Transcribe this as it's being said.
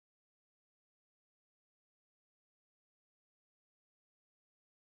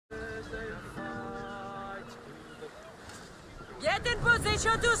Get in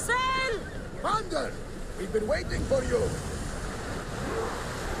position to sail! Commander! We've been waiting for you!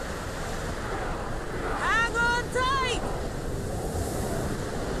 Hang on tight!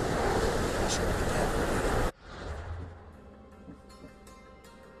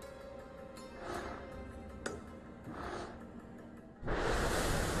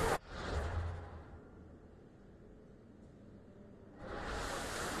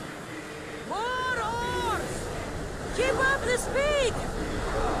 More oars! Keep up the speed!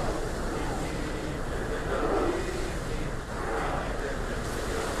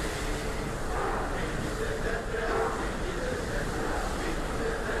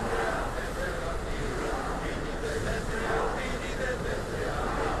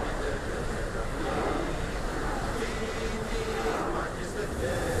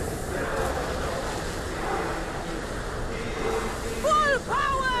 Full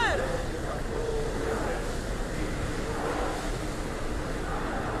power!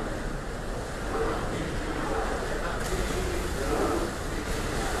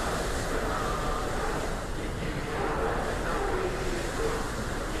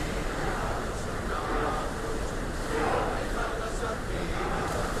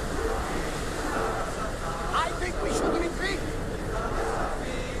 I think we should retreat!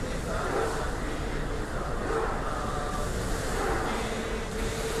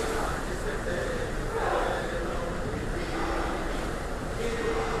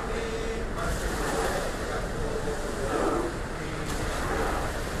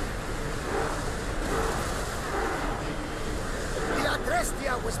 The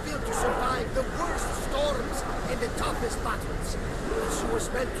Agrestia was built to survive the worst storms and the toughest battles. And she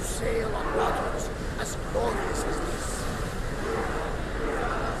was meant to sail on waters as glorious as this.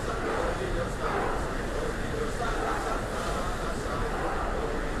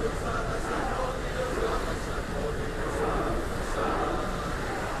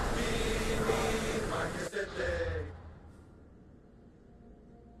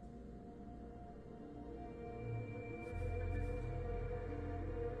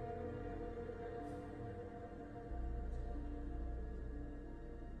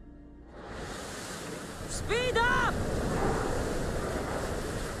 Speed up!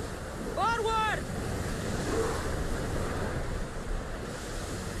 Forward!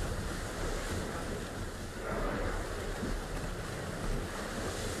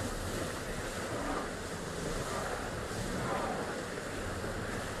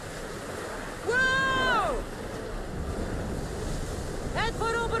 Whoa! Head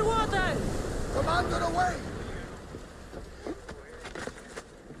for over water! Commander, away!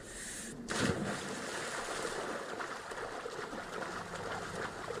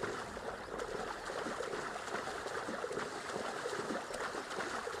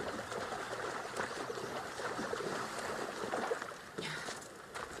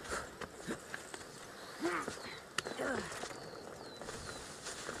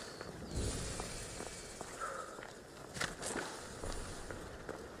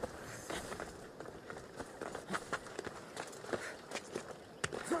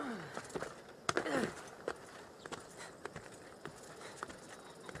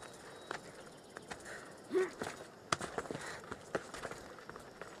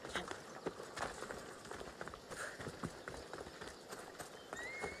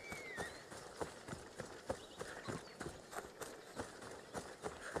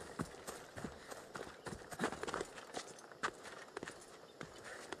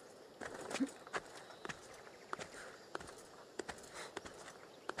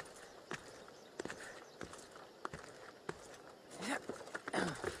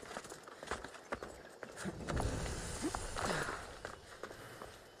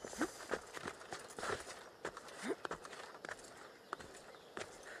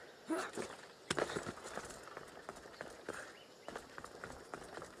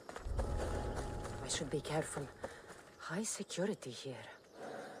 I should be careful. High security here.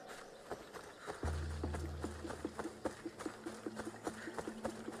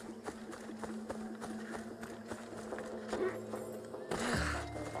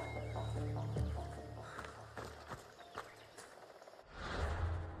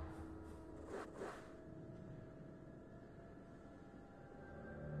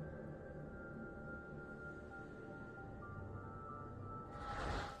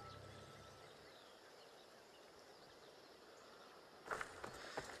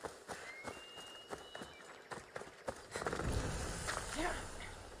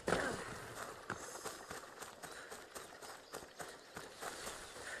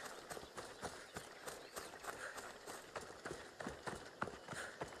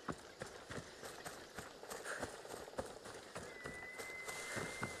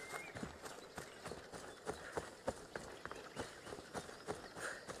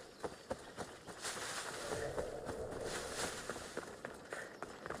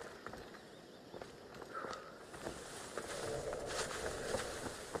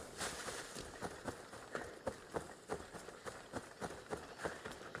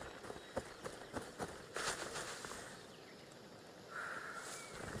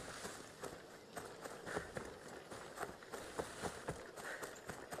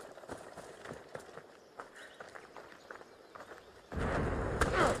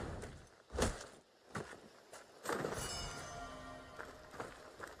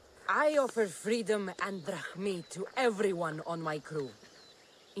 I offer freedom and drachmi to everyone on my crew,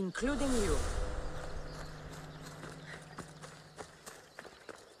 including you.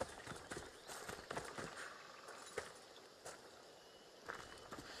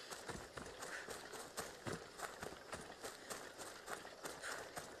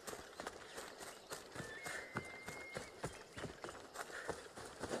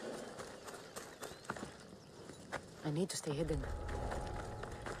 I need to stay hidden.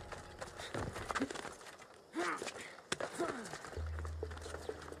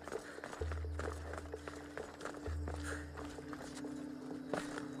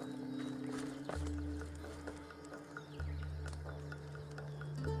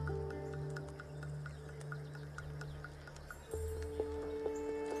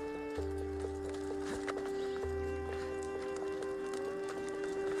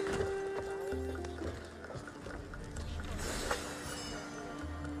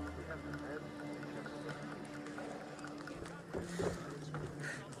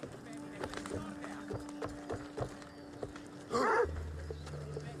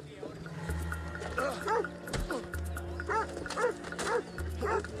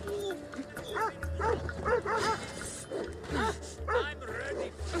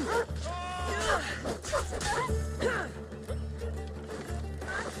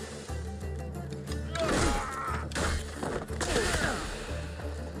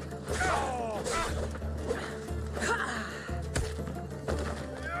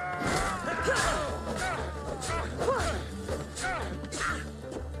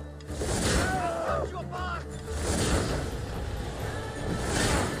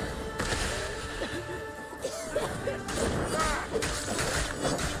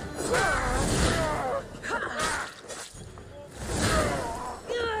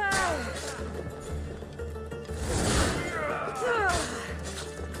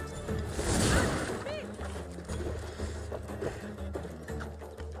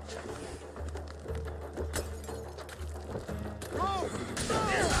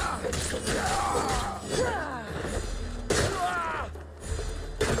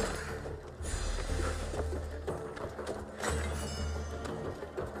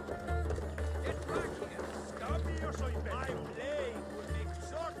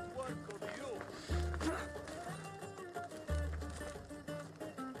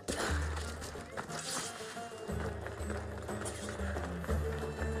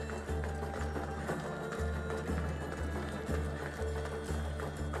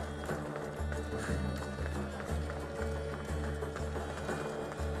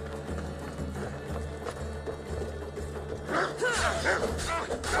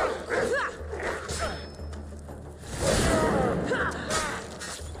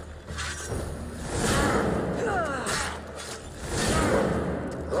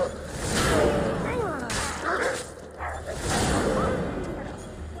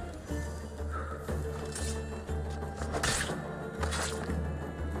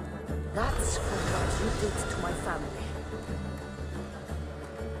 That's for what you did to my family.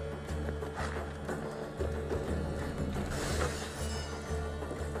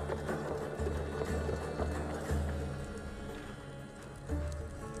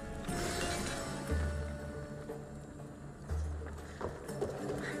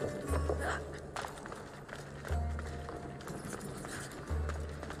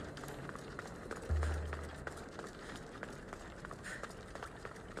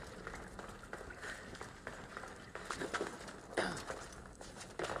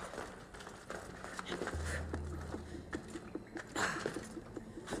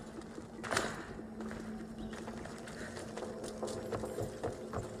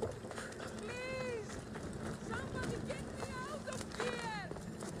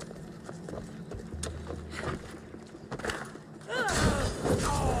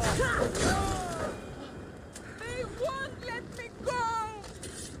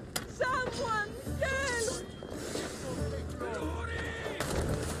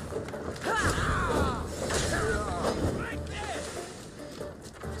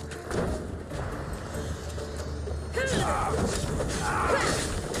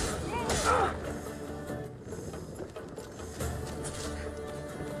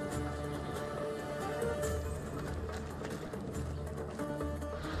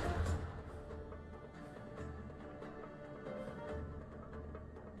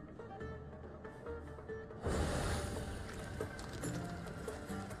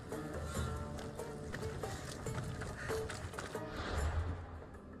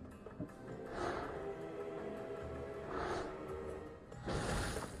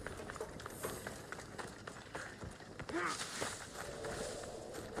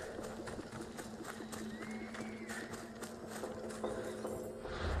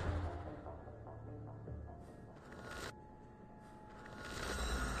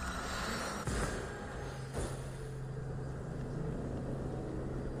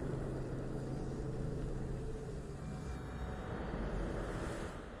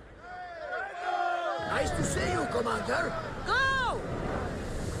 Commander! Go!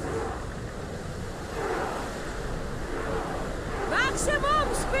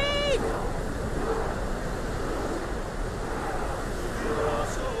 Maximum speed!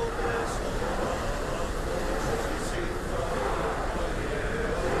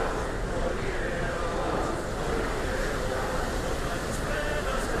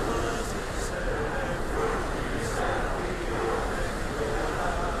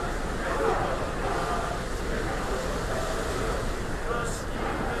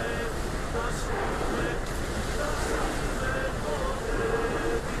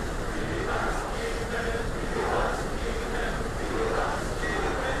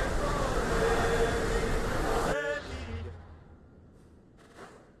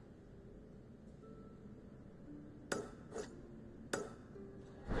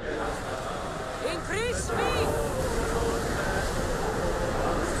 Increase speed!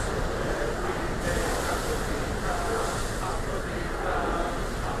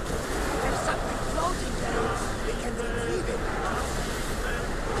 There's something floating there. We can retrieve it.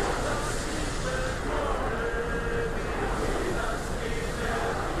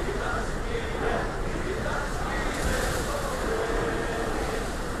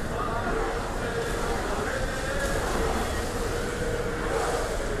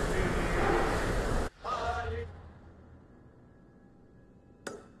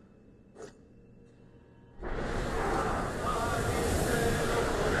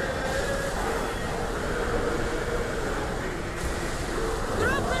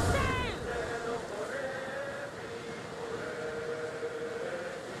 Drop the sail!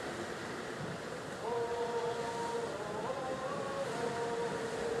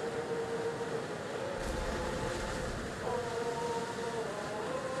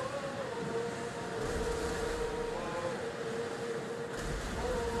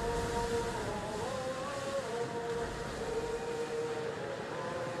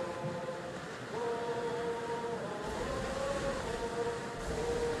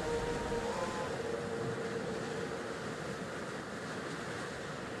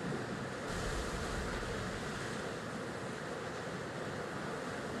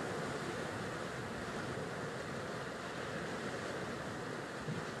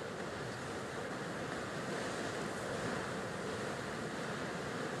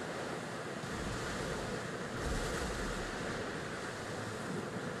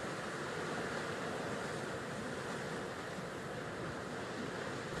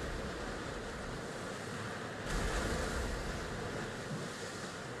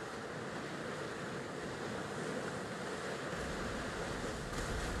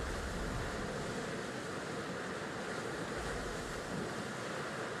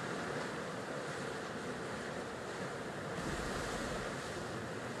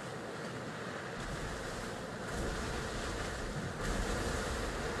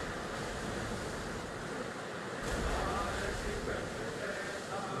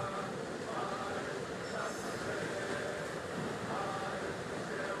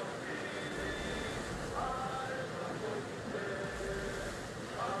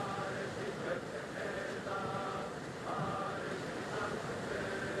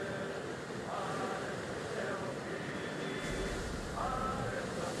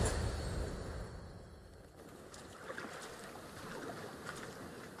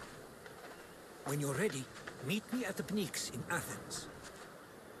 When you're ready, meet me at the Pnyx in Athens.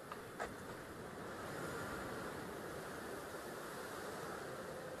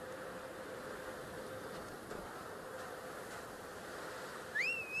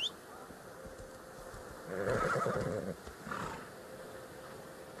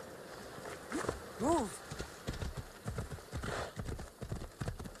 Move!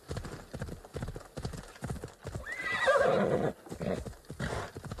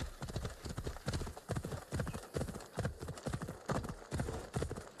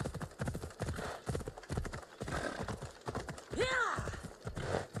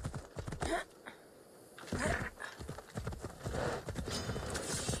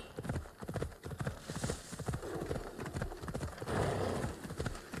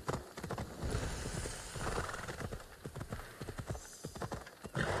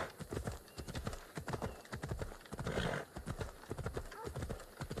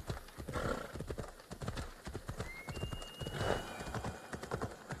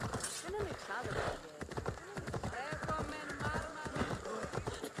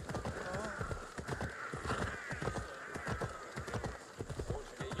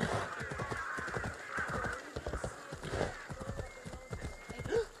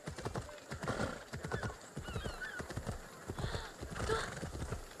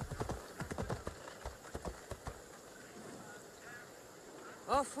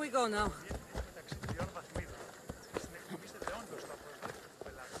 Off we go now.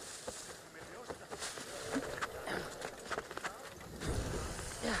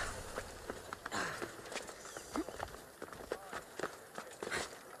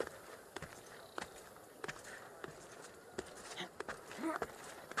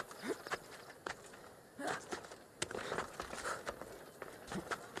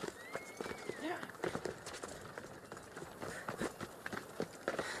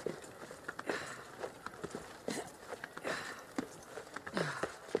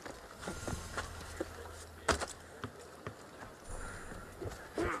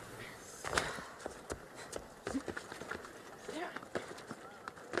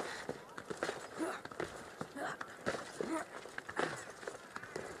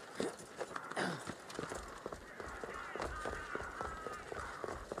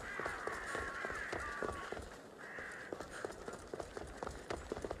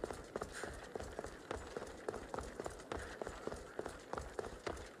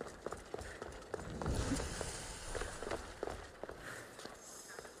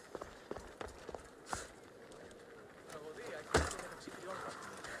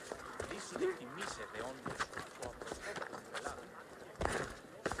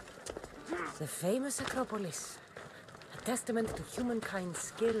 The famous Acropolis, a testament to humankind's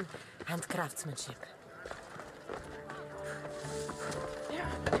skill and craftsmanship.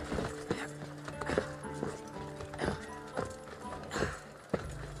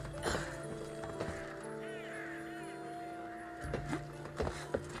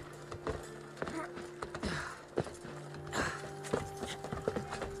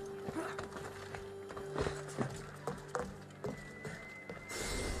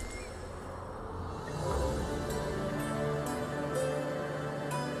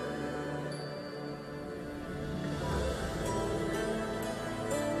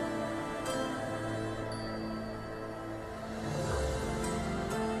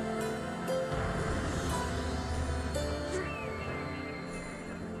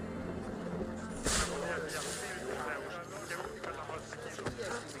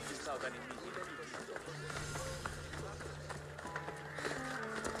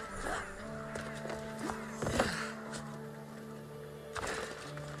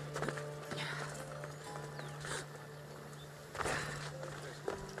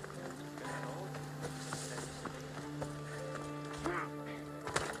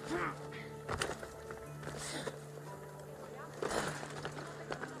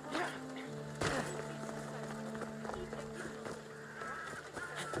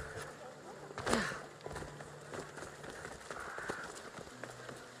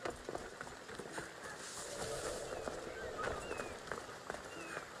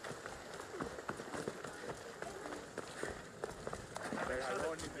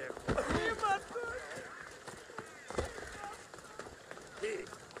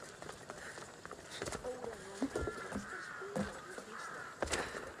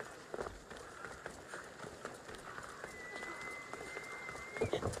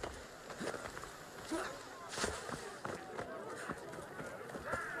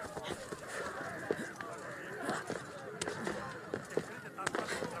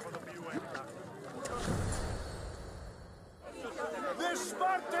 The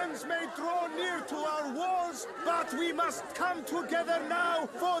Spartans may draw near to our walls, but we must come together now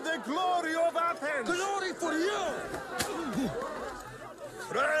for the glory of Athens! Glory for you!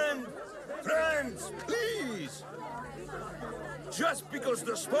 Friends, please! Just because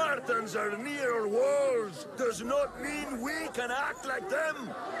the Spartans are near our walls does not mean we can act like them!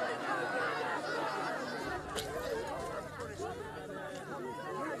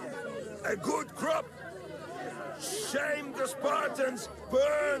 A good crop! Shame the Spartans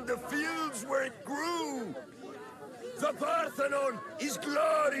burned the fields where it grew! The Parthenon is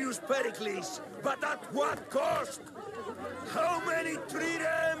glorious, Pericles, but at what cost? How many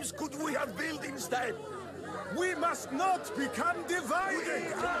triremes could we have built instead? We must not become divided!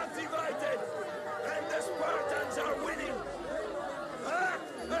 We are divided! And the Spartans are winning!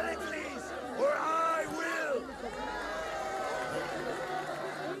 Act, Pericles, or I will!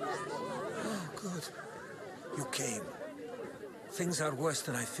 Oh, good. You came. Things are worse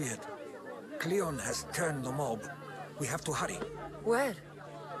than I feared. Cleon has turned the mob. We have to hurry. Where?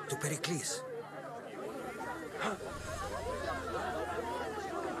 To Pericles.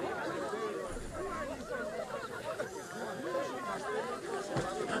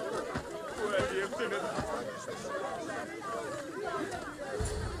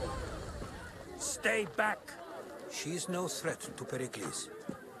 Stay back! She's no threat to Pericles.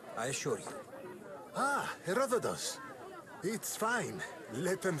 I assure you. Ah, Herodotus. It's fine.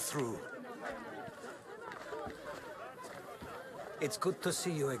 Let them through. It's good to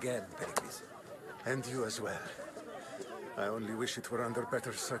see you again, Pericles. And you as well. I only wish it were under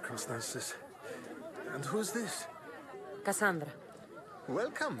better circumstances. And who's this? Cassandra.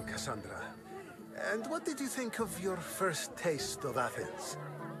 Welcome, Cassandra. And what did you think of your first taste of Athens?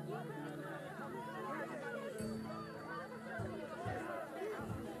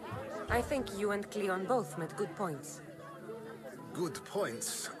 I think you and Cleon both made good points. Good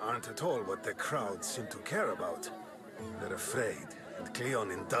points aren't at all what the crowd seem to care about. They're afraid, and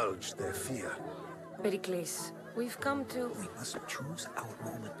Cleon indulged their fear. Pericles, we've come to... We must choose our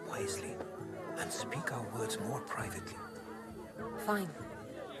moment wisely and speak our words more privately. Fine.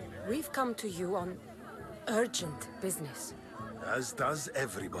 We've come to you on urgent business. As does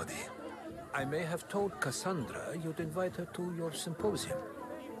everybody. I may have told Cassandra you'd invite her to your symposium.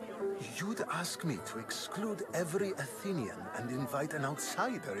 You'd ask me to exclude every Athenian and invite an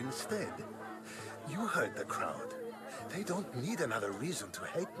outsider instead. You heard the crowd. They don't need another reason to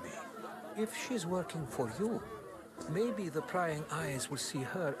hate me. If she's working for you, maybe the prying eyes will see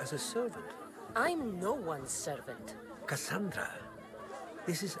her as a servant. I'm no one's servant. Cassandra,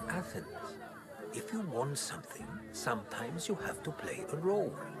 this is Athens. If you want something, sometimes you have to play a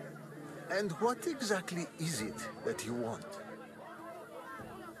role. And what exactly is it that you want?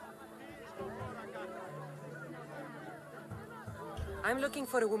 I'm looking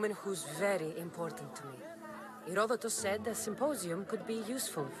for a woman who's very important to me. Herodotus said a symposium could be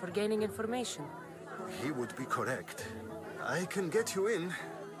useful for gaining information. He would be correct. I can get you in,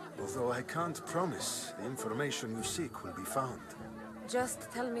 although I can't promise the information you seek will be found.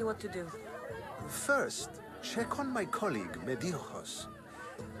 Just tell me what to do. First, check on my colleague, Medichos.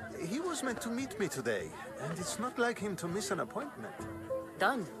 He was meant to meet me today, and it's not like him to miss an appointment.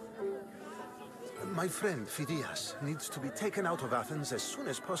 Done. My friend, Phidias, needs to be taken out of Athens as soon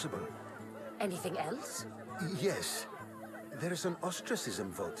as possible. Anything else? Yes. There's an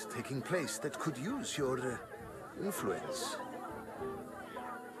ostracism vote taking place that could use your influence.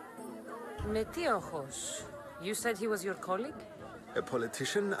 Metiochos. You said he was your colleague? A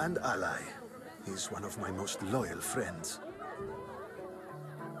politician and ally. He's one of my most loyal friends.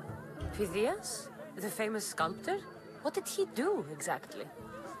 Phidias? The famous sculptor? What did he do, exactly?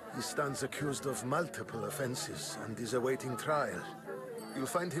 He stands accused of multiple offenses and is awaiting trial. You'll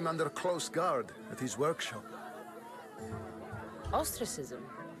find him under close guard at his workshop. Ostracism?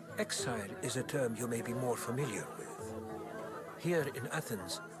 Exile is a term you may be more familiar with. Here in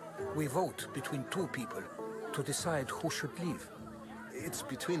Athens, we vote between two people to decide who should leave. It's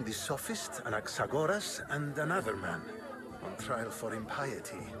between the sophist Anaxagoras and another man, on trial for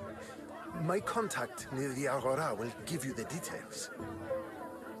impiety. My contact near the Agora will give you the details.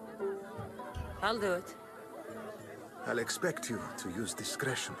 I'll do it. I'll expect you to use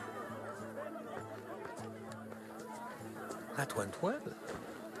discretion. That went well.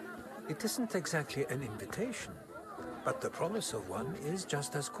 It isn't exactly an invitation, but the promise of one is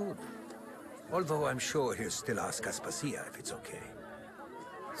just as good. Although I'm sure he'll still ask Aspasia if it's okay.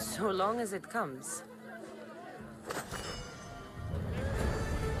 So long as it comes.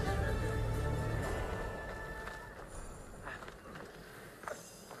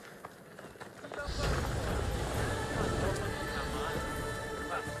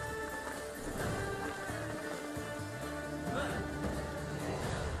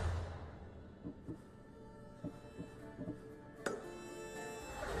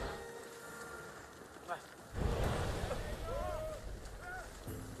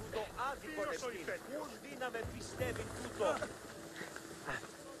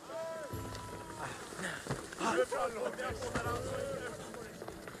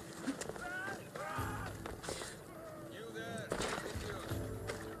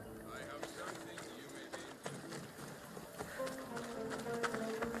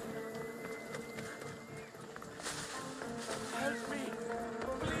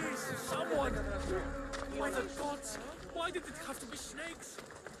 By the gods! Why did it have to be snakes?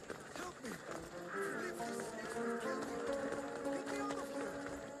 Help me!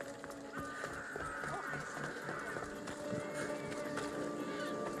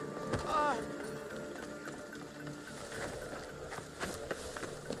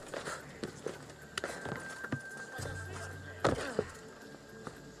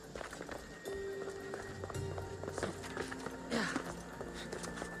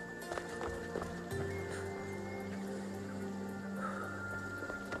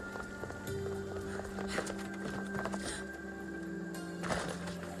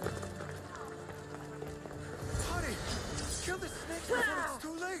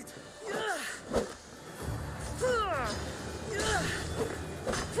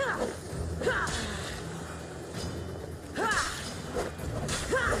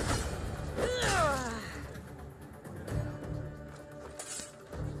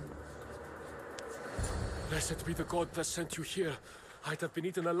 be the god that sent you here. I'd have been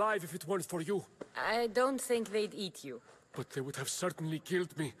eaten alive if it weren't for you. I don't think they'd eat you. But they would have certainly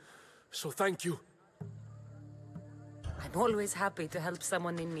killed me. So thank you. I'm always happy to help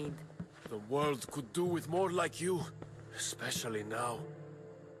someone in need. The world could do with more like you. Especially now.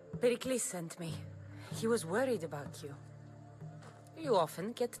 Pericles sent me. He was worried about you. You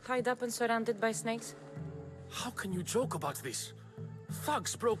often get tied up and surrounded by snakes? How can you joke about this?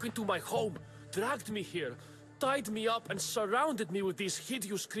 Thugs broke into my home, dragged me here, tied me up and surrounded me with these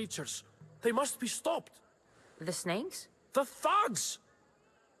hideous creatures. They must be stopped. The snakes? The thugs!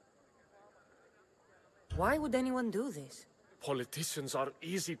 Why would anyone do this? Politicians are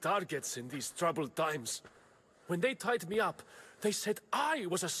easy targets in these troubled times. When they tied me up, they said I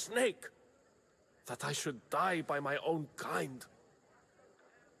was a snake. That I should die by my own kind.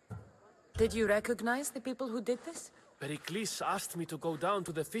 Did you recognize the people who did this? Pericles asked me to go down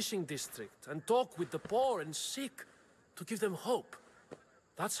to the fishing district and talk with the poor and sick, to give them hope.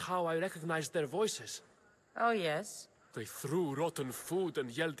 That's how I recognized their voices. Oh, yes? They threw rotten food and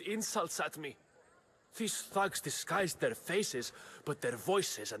yelled insults at me. These thugs disguised their faces, but their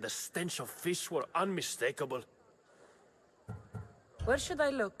voices and the stench of fish were unmistakable. Where should I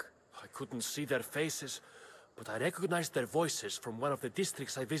look? I couldn't see their faces, but I recognized their voices from one of the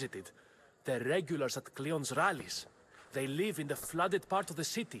districts I visited. They're regulars at Cleon's rallies. They live in the flooded part of the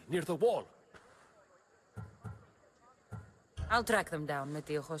city, near the wall. I'll track them down,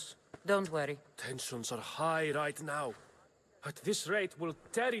 Metiochos. Don't worry. Tensions are high right now. At this rate, we'll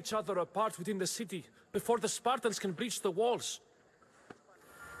tear each other apart within the city, before the Spartans can breach the walls.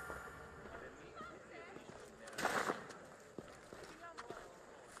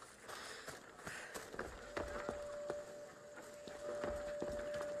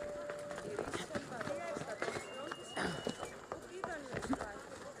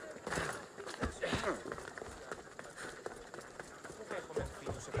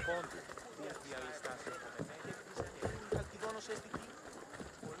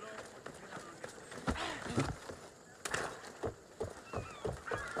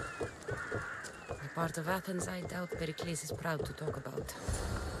 Part of Athens I doubt Pericles is proud to talk about.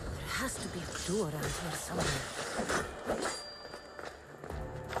 There has to be a clue around here somewhere.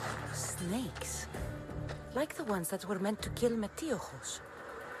 Snakes. Like the ones that were meant to kill Metiochos.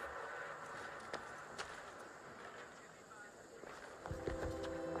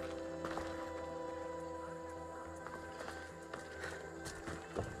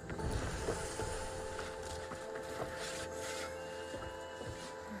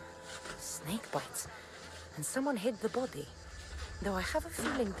 Snake bites. And someone hid the body. Though I have a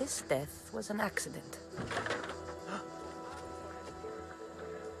feeling this death was an accident.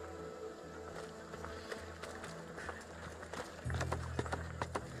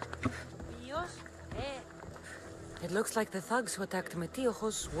 It looks like the thugs who attacked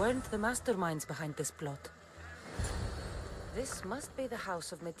Metiochos weren't the masterminds behind this plot. This must be the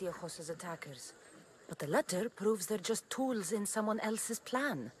house of Metiochos' attackers. But the letter proves they're just tools in someone else's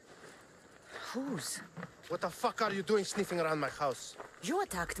plan. Whose? What the fuck are you doing sniffing around my house? You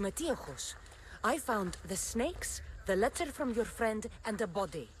attacked Metiochos. I found the snakes, the letter from your friend, and a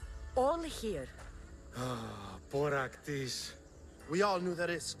body. All here. Poor Actis. We all knew the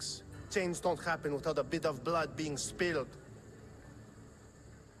risks. Change don't happen without a bit of blood being spilled.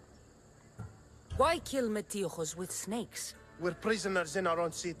 Why kill Metiochos with snakes? We're prisoners in our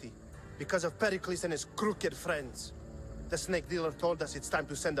own city, because of Pericles and his crooked friends. The snake dealer told us it's time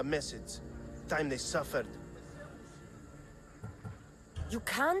to send a message. Time they suffered. You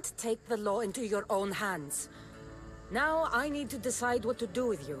can't take the law into your own hands. Now I need to decide what to do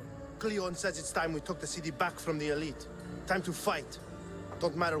with you. Cleon says it's time we took the city back from the elite. Time to fight.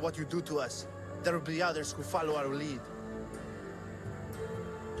 Don't matter what you do to us. There will be others who follow our lead.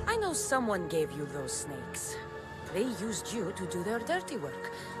 I know someone gave you those snakes. They used you to do their dirty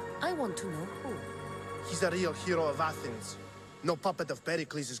work. I want to know who. He's a real hero of Athens. No puppet of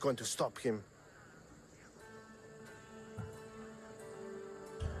Pericles is going to stop him.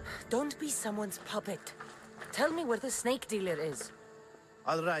 Don't be someone's puppet. Tell me where the snake dealer is.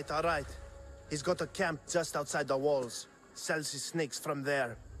 All right, all right. He's got a camp just outside the walls. Sells his snakes from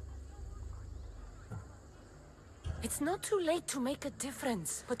there. It's not too late to make a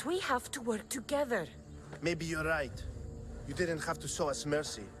difference, but we have to work together. Maybe you're right. You didn't have to show us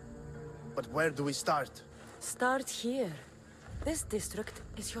mercy. But where do we start? Start here. This district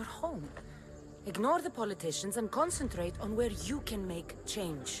is your home. Ignore the politicians and concentrate on where you can make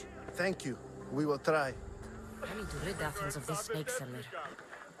change. Thank you. We will try. I need to rid Athens of this snake seller.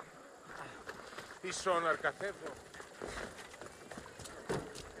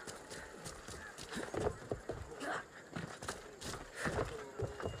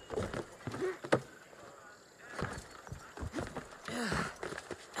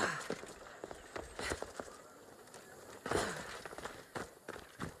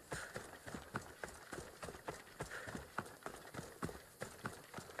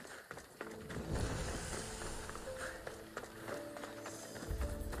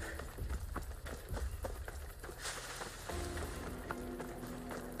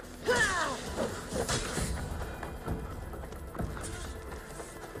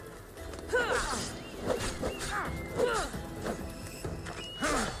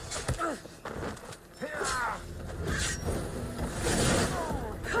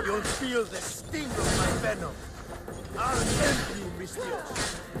 feel the sting of my venom. I'll end you,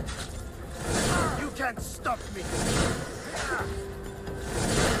 Mystios. You can't stop me.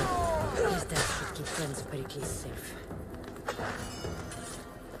 His death should keep friends of Pericles safe.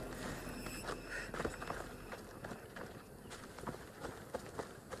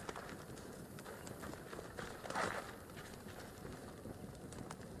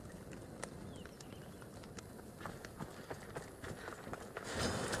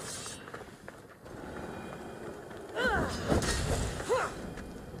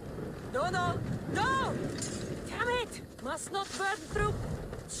 No, no, no! Damn it! Must not burn through.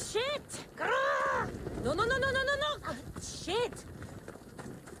 Shit! Grrr! No, no, no, no, no, no, no! Shit!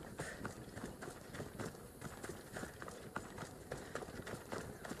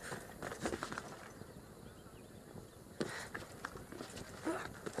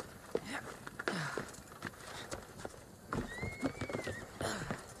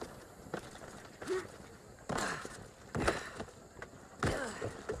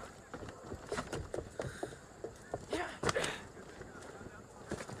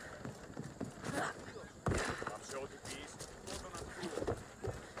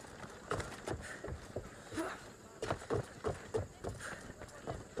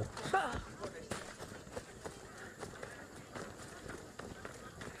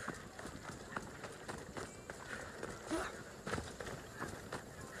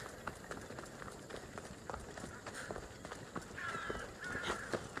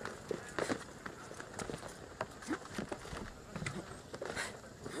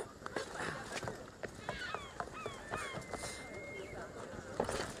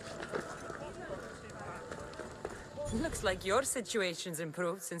 Looks like your situation's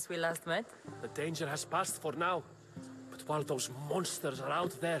improved since we last met. The danger has passed for now. But while those monsters are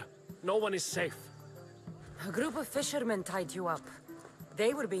out there, no one is safe. A group of fishermen tied you up.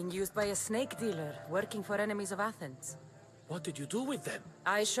 They were being used by a snake dealer working for enemies of Athens. What did you do with them?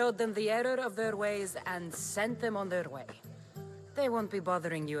 I showed them the error of their ways and sent them on their way. They won't be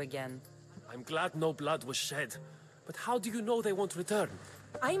bothering you again. I'm glad no blood was shed. But how do you know they won't return?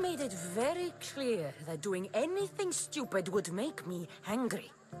 I made it very clear that doing anything stupid would make me angry.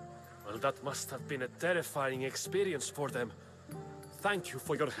 Well, that must have been a terrifying experience for them. Thank you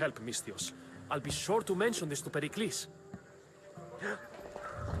for your help, Mystios. I'll be sure to mention this to Pericles.